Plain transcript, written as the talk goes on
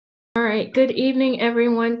All right, good evening,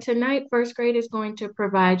 everyone. Tonight, first grade is going to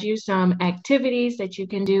provide you some activities that you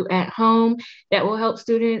can do at home that will help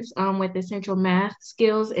students with essential math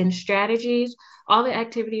skills and strategies. All the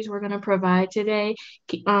activities we're going to provide today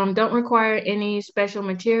don't require any special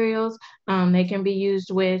materials. They can be used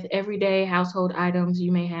with everyday household items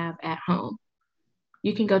you may have at home.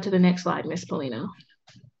 You can go to the next slide, Miss Polino.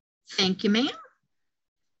 Thank you, ma'am.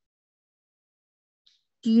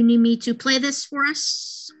 Do you need me to play this for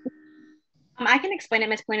us? I can explain it,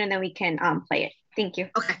 Ms. Polino, and then we can play it. Thank you.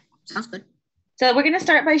 Okay, sounds good. So we're going to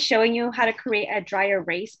start by showing you how to create a dry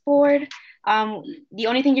erase board. The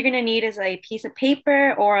only thing you're going to need is a piece of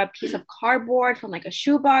paper or a piece of cardboard from like a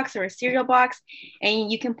shoebox or a cereal box,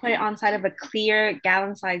 and you can put it on side of a clear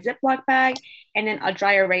gallon-sized Ziploc bag, and then a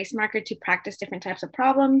dry erase marker to practice different types of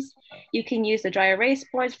problems. You can use the dry erase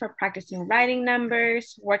boards for practicing writing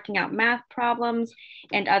numbers, working out math problems,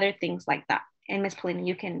 and other things like that. And Ms. Polino,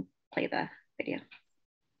 you can play the video.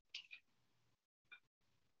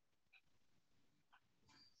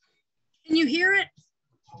 Can you hear it?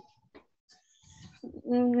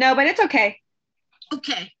 No, but it's okay.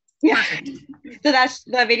 Okay. Yeah. Perfect. So that's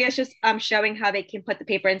the video is just showing how they can put the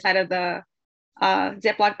paper inside of the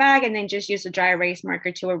Ziploc bag and then just use a dry erase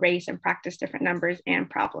marker to erase and practice different numbers and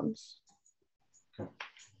problems.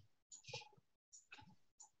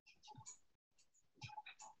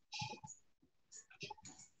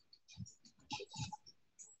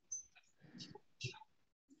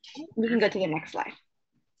 We can go to the next slide.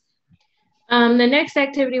 The next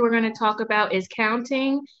activity we're going to talk about is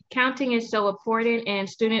counting. Counting is so important, and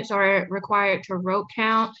students are required to rote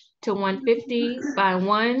count to 150 by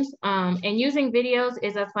ones. And using videos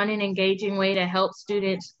is a fun and engaging way to help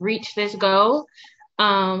students reach this goal.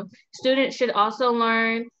 Students should also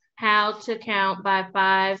learn how to count by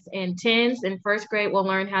fives and tens. In first grade, we'll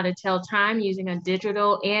learn how to tell time using a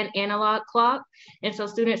digital and analog clock. And so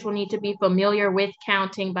students will need to be familiar with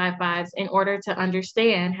counting by fives in order to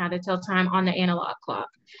understand how to tell time on the analog clock.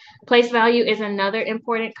 Place value is another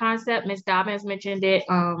important concept. Ms. Dobbins mentioned it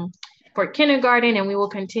for kindergarten, and we will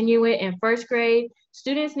continue it in first grade.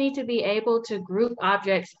 Students need to be able to group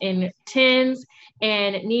objects in tens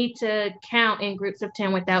and need to count in groups of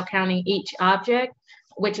 10 without counting each object,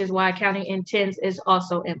 which is why counting in tens is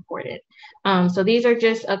also important. So these are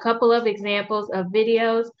just a couple of examples of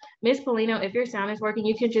videos. Ms. Polino, if your sound is working,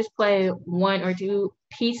 you can just play one or two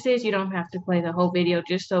pieces. You don't have to play the whole video,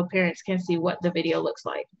 just so parents can see what the video looks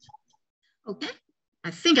like. Okay,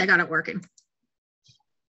 I think I got it working.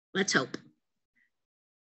 Let's hope.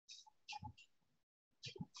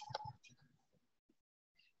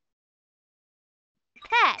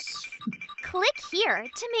 Pet. Click here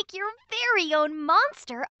to make your very own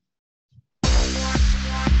monster.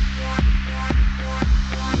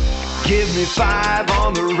 Give me 5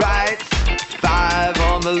 on the right, 5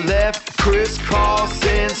 on the left, crisscross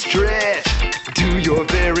and stretch. Do your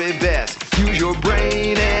very best. Use your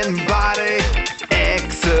brain and body.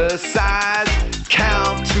 Exercise.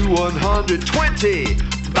 Count to 120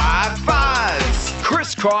 by fives.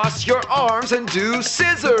 Crisscross your arms and do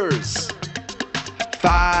scissors.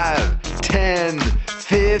 5, 10,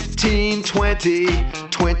 15, 20,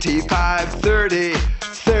 25, 30,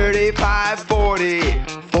 35, 40,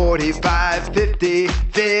 45, 50,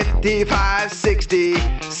 55, 60,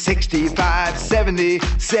 65, 70,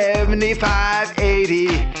 75, 80,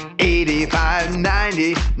 85,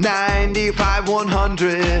 90, 95,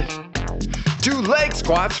 100. Do leg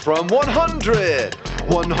squats from 100,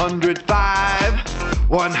 105,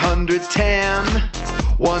 110,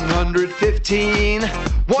 115,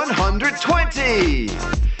 120.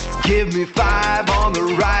 Give me 5 on the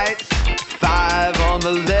right, 5 on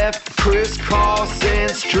the left, crisscross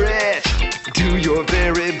and stretch. Do your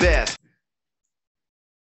very best.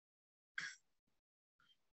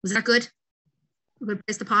 Was that good? Good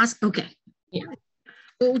place to pause? Okay. Yeah.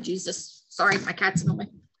 Oh, Jesus. Sorry, my cat's in the way.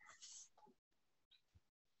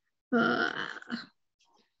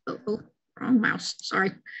 Wrong mouse.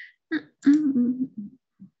 Sorry.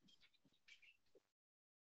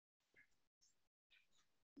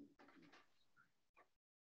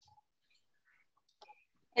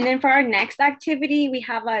 And then for our next activity, we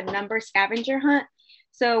have a number scavenger hunt.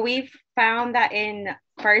 So we've found that in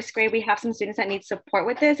first grade, we have some students that need support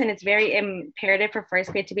with this, and it's very imperative for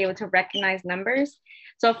first grade to be able to recognize numbers.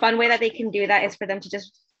 So a fun way that they can do that is for them to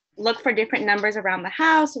just look for different numbers around the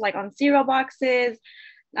house, like on cereal boxes,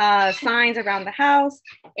 signs around the house,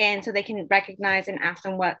 and so they can recognize and ask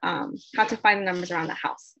them what how to find the numbers around the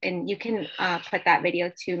house. And you can put that video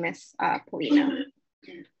to Miss Polino.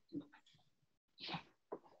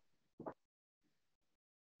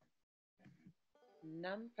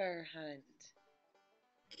 number hunt.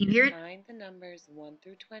 Can you hear it? Find the numbers 1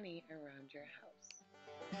 through 20 around your house.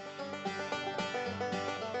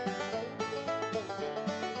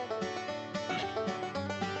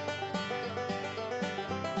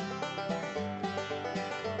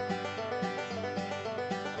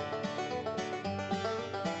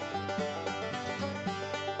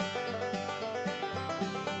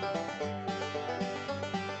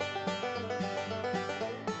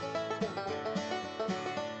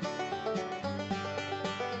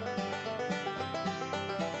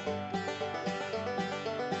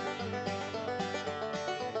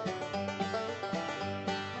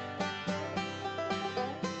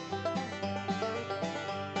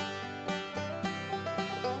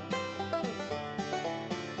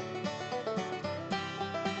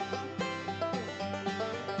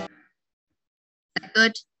 Is that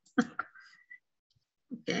good?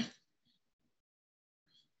 Okay.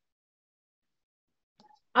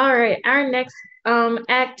 All right, our next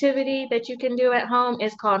activity that you can do at home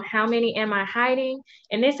is called How Many Am I Hiding?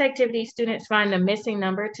 In this activity, students find the missing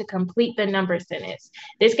number to complete the number sentence.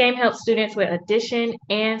 This game helps students with addition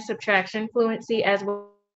and subtraction fluency as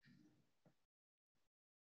well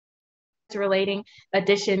as relating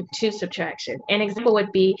addition to subtraction. An example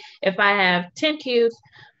would be if I have 10 cubes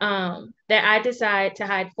that I decide to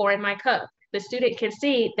hide 4 in my cup. The student can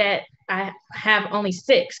see that I have only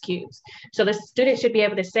 6 cubes. So the student should be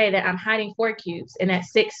able to say that I'm hiding 4 cubes and that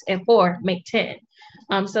 6 and 4 make 10.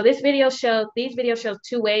 So these videos show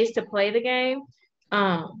 2 ways to play the game.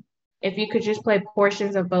 If you could just play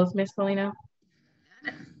portions of both, Miss Polino.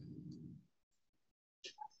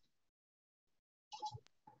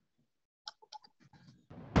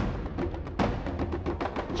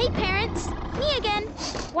 Hey parents, me again.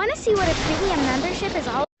 Want to see what a premium membership is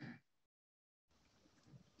all?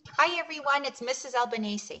 Hi everyone, it's Mrs.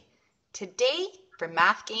 Albanese. Today, for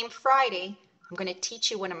Math Game Friday, I'm going to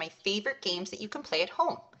teach you one of my favorite games that you can play at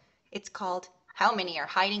home. It's called How Many Are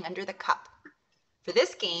Hiding Under the Cup? For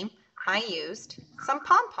this game, I used some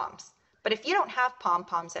pom-poms. But if you don't have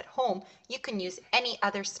pom-poms at home, you can use any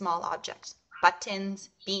other small object. Buttons,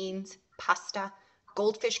 beans, pasta,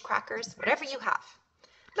 goldfish crackers, whatever you have.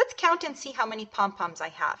 Let's count and see how many pom-poms I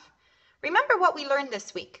have. Remember what we learned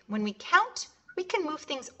this week. When we count, we can move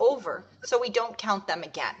things over so we don't count them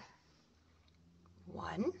again.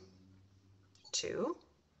 1, 2,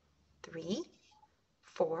 3,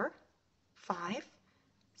 4, 5,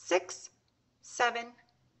 6, 7,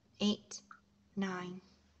 8, 9,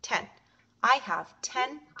 10. I have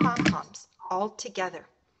 10 pom-poms all together.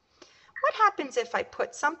 What happens if I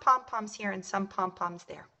put some pom-poms here and some pom-poms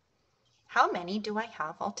there? How many do I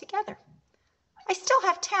have altogether? I still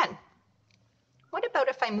have 10. What about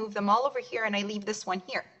if I move them all over here and I leave this one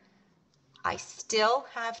here? I still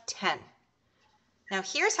have 10. Now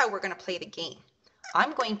here's how we're going to play the game.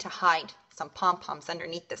 I'm going to hide some pom-poms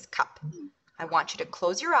underneath this cup. I want you to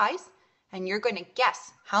close your eyes and you're going to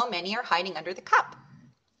guess how many are hiding under the cup.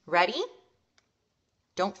 Ready?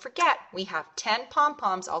 Don't forget, we have 10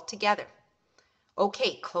 pom-poms all together.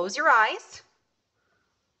 Okay, close your eyes.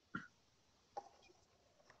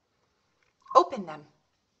 Open them.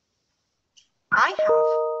 I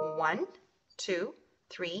have 1, 2,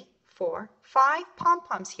 3, 4, 5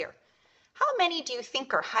 pom-poms here. How many do you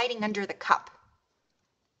think are hiding under the cup?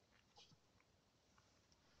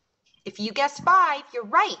 If you guess 5, you're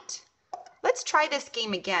right. Let's try this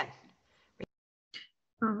game again.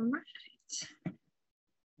 All right.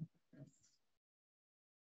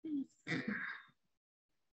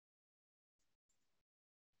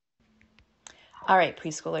 All right,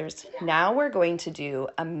 preschoolers, now we're going to do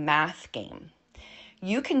a math game.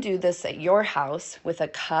 You can do this at your house with a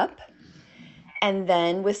cup and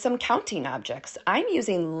then with some counting objects. I'm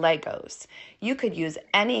using Legos. You could use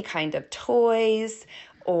any kind of toys,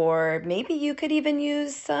 or maybe you could even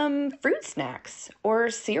use some fruit snacks or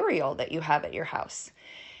cereal that you have at your house.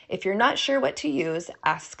 If you're not sure what to use,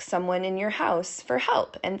 ask someone in your house for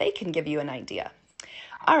help and they can give you an idea.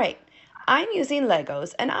 All right, I'm using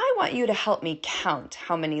Legos and I want you to help me count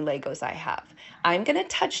how many Legos I have. I'm going to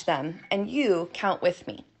touch them and you count with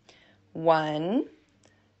me. 1,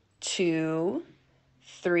 2,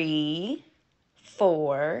 3,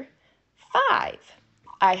 4, 5.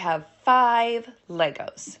 I have 5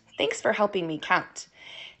 Legos. Thanks for helping me count.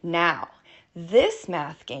 Now, this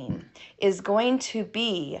math game is going to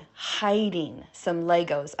be hiding some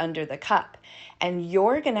Legos under the cup, and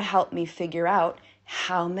you're going to help me figure out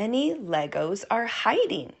how many Legos are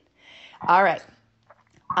hiding. All right,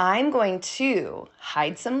 I'm going to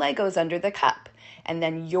hide some Legos under the cup, and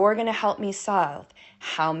then you're going to help me solve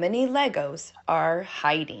how many Legos are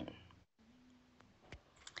hiding.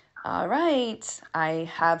 All right, I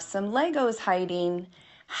have some Legos hiding.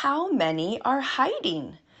 How many are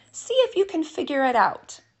hiding? See if you can figure it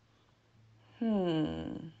out.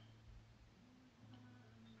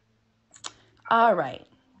 All right,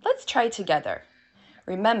 let's try together.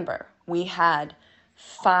 Remember, we had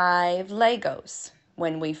 5 Legos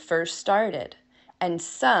when we first started, and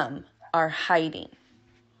some are hiding.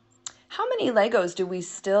 How many Legos do we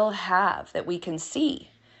still have that we can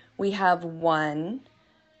see? We have 1,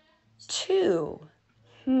 2.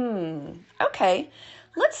 Okay,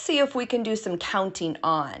 let's see if we can do some counting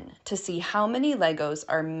on to see how many Legos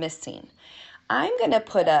are missing. I'm going to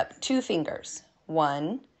put up 2 fingers.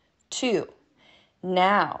 1, 2.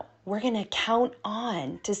 Now, we're going to count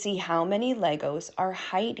on to see how many Legos are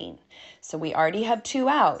hiding. So we already have 2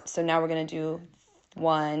 out. So now we're going to do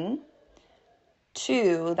 1,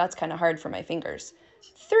 2. That's kind of hard for my fingers.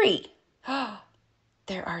 3.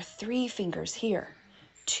 There are 3 fingers here.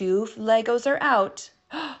 2 Legos are out.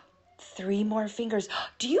 3 more fingers.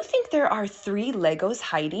 Do you think there are 3 Legos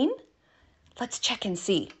hiding? Let's check and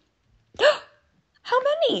see. How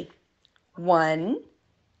many? 1,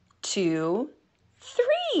 2,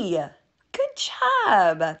 3. Good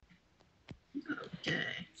job. Okay.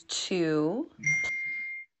 2.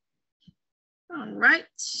 All right.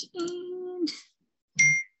 And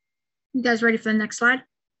you guys ready for the next slide?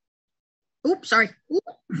 Oops, sorry. Oop.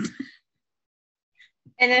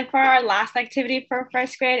 And then for our last activity for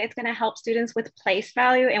first grade, it's going to help students with place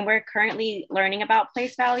value. And we're currently learning about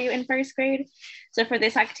place value in first grade. So for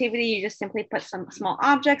this activity, you just simply put some small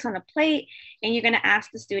objects on a plate, and you're going to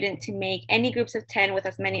ask the student to make any groups of 10 with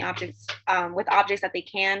as many objects, with objects that they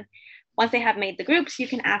can. Once they have made the groups, you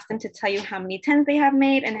can ask them to tell you how many 10s they have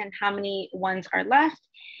made and then how many ones are left.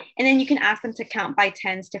 And then you can ask them to count by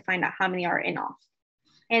 10s to find out how many are in all.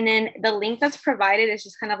 And then the link that's provided is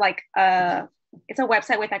just kind of like it's a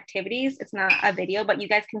website with activities. It's not a video, but you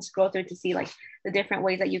guys can scroll through to see like the different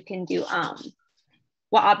ways that you can do,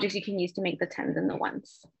 what objects you can use to make the 10s and the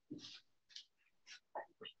 1s.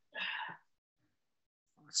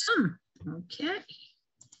 Awesome. Okay.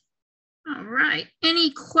 All right.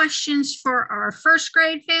 Any questions for our first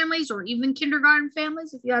grade families or even kindergarten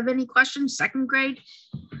families? If you have any questions, second grade,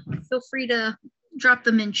 feel free to drop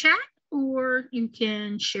them in chat, or you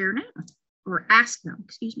can share now or ask them,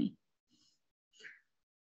 excuse me.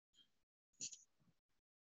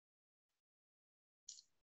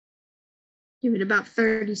 Give it about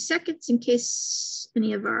 30 seconds in case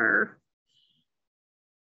any of our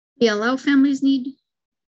ELL families need.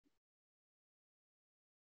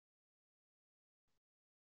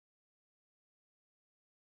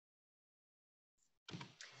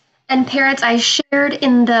 And parents, I shared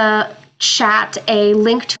in the chat a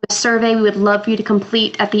link to a survey we would love for you to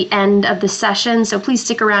complete at the end of the session. So please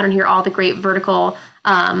stick around and hear all the great vertical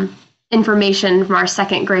information from our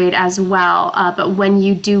second grade as well. But when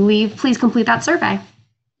you do leave, please complete that survey.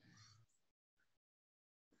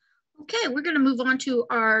 Okay, we're going to move on to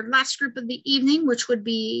our last group of the evening, which would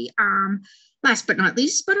be, last but not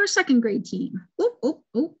least, but our second grade team.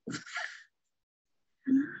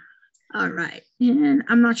 All right, and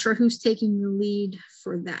I'm not sure who's taking the lead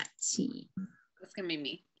for that team. That's going to be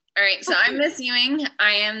me. All right, so I'm Miss Ewing.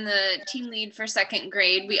 I am the team lead for second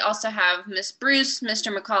grade. We also have Miss Bruce,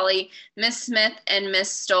 Mr. McCauley, Miss Smith, and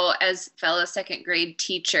Miss Stoll as fellow second grade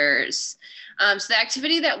teachers. So the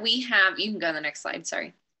activity that we have, you can go to the next slide,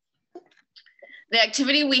 sorry. The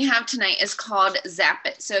activity we have tonight is called Zap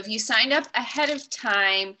It. So if you signed up ahead of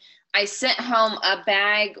time, I sent home a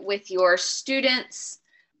bag with your students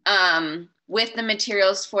with the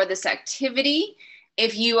materials for this activity.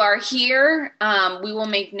 If you are here, we will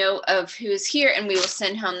make note of who's here and we will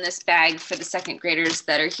send home this bag for the second graders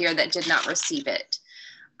that are here that did not receive it.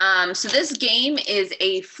 So this game is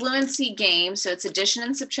a fluency game. So it's addition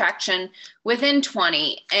and subtraction within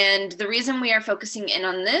 20. And the reason we are focusing in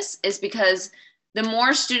on this is because the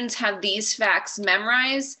more students have these facts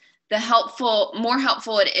memorized, the more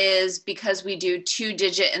helpful it is, because we do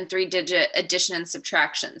 2-digit and 3-digit addition and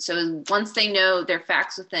subtraction. So once they know their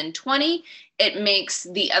facts within 20, it makes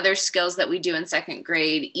the other skills that we do in second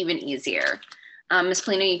grade even easier. Ms.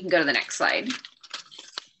 Polino, you can go to the next slide.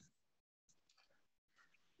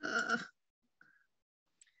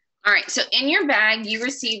 All right, so in your bag, you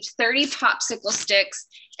received 30 popsicle sticks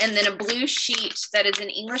and then a blue sheet that is in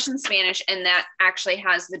English and Spanish, and that actually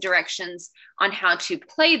has the directions on how to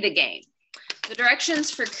play the game. The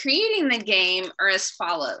directions for creating the game are as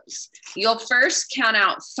follows. You'll first count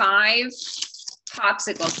out 5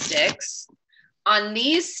 popsicle sticks. On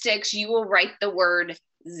these sticks, you will write the word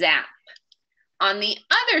zap. On the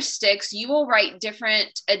other sticks, you will write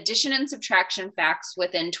different addition and subtraction facts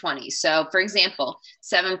within 20. So for example,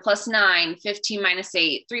 7 plus 9, 15 minus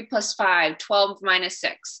 8, 3 plus 5, 12 minus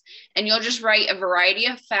 6. And you'll just write a variety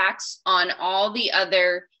of facts on all the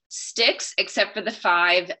other sticks except for the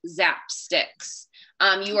 5 zap sticks.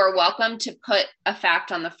 You are welcome to put a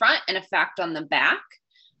fact on the front and a fact on the back.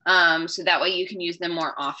 So that way you can use them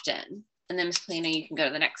more often. And then Ms. Polina, you can go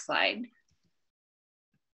to the next slide.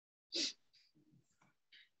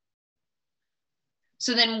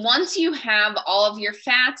 So then once you have all of your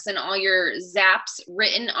facts and all your zaps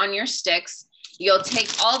written on your sticks, you'll take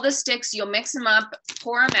all the sticks, you'll mix them up,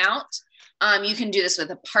 pour them out. You can do this with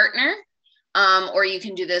a partner, or you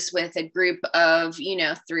can do this with a group of,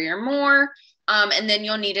 3 or more. And then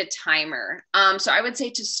you'll need a timer. So I would say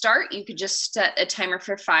to start, you could just set a timer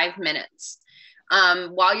for 5 minutes.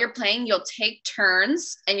 While you're playing, you'll take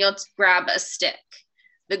turns and you'll grab a stick.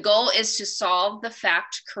 The goal is to solve the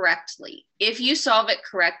fact correctly. If you solve it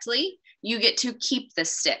correctly, you get to keep the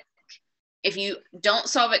stick. If you don't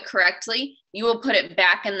solve it correctly, you will put it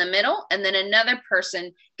back in the middle, and then another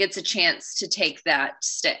person gets a chance to take that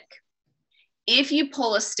stick. If you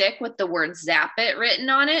pull a stick with the word "zap it" written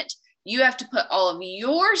on it, you have to put all of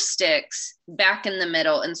your sticks back in the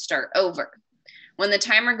middle and start over. When the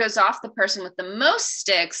timer goes off, the person with the most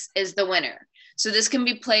sticks is the winner. So this can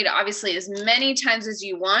be played obviously as many times as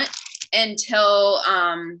you want until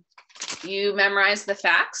you memorize the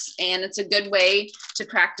facts, and it's a good way to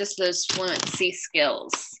practice those fluency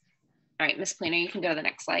skills. All right, Ms. Polina, you can go to the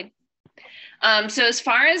next slide. So as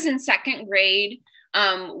far as in 2nd grade,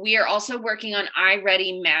 we are also working on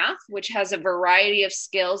iReady Math, which has a variety of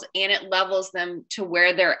skills, and it levels them to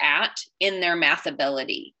where they're at in their math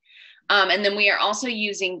ability. And then we are also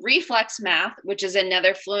using Reflex Math, which is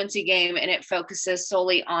another fluency game, and it focuses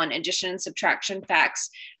solely on addition and subtraction facts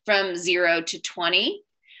from 0 to 20.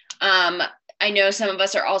 I know some of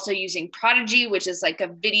us are also using Prodigy, which is like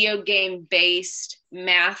a video game based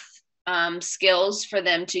math skills for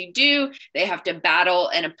them to do. They have to battle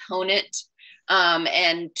an opponent.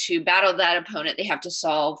 And to battle that opponent, they have to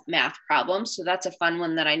solve math problems. So that's a fun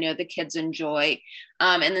one that I know the kids enjoy.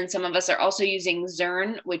 And then some of us are also using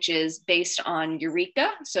Zern, which is based on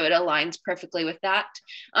Eureka. So it aligns perfectly with that.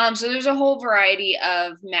 So there's a whole variety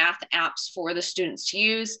of math apps for the students to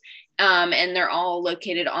use. And they're all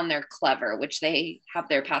located on their Clever, which they have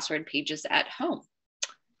their password pages at home.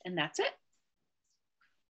 And that's it.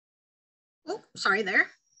 Oh, sorry there.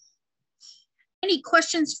 Any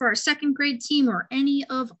questions for our 2nd grade team or any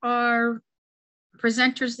of our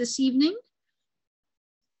presenters this evening?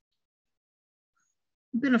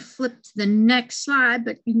 I'm going to flip to the next slide,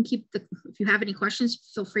 but you can keep if you have any questions,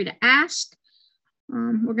 feel free to ask.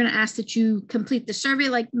 We're going to ask that you complete the survey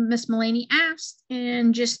like Miss Mullaney asked,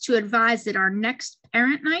 and just to advise that our next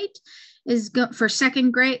parent night is for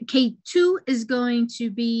 2nd grade, K2 is going to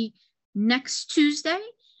be next Tuesday.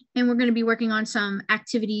 And we're going to be working on some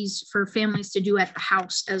activities for families to do at the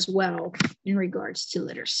house as well in regards to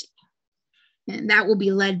literacy. And that will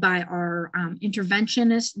be led by our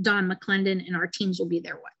interventionist, Don McClendon, and our teams will be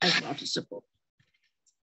there as well to support.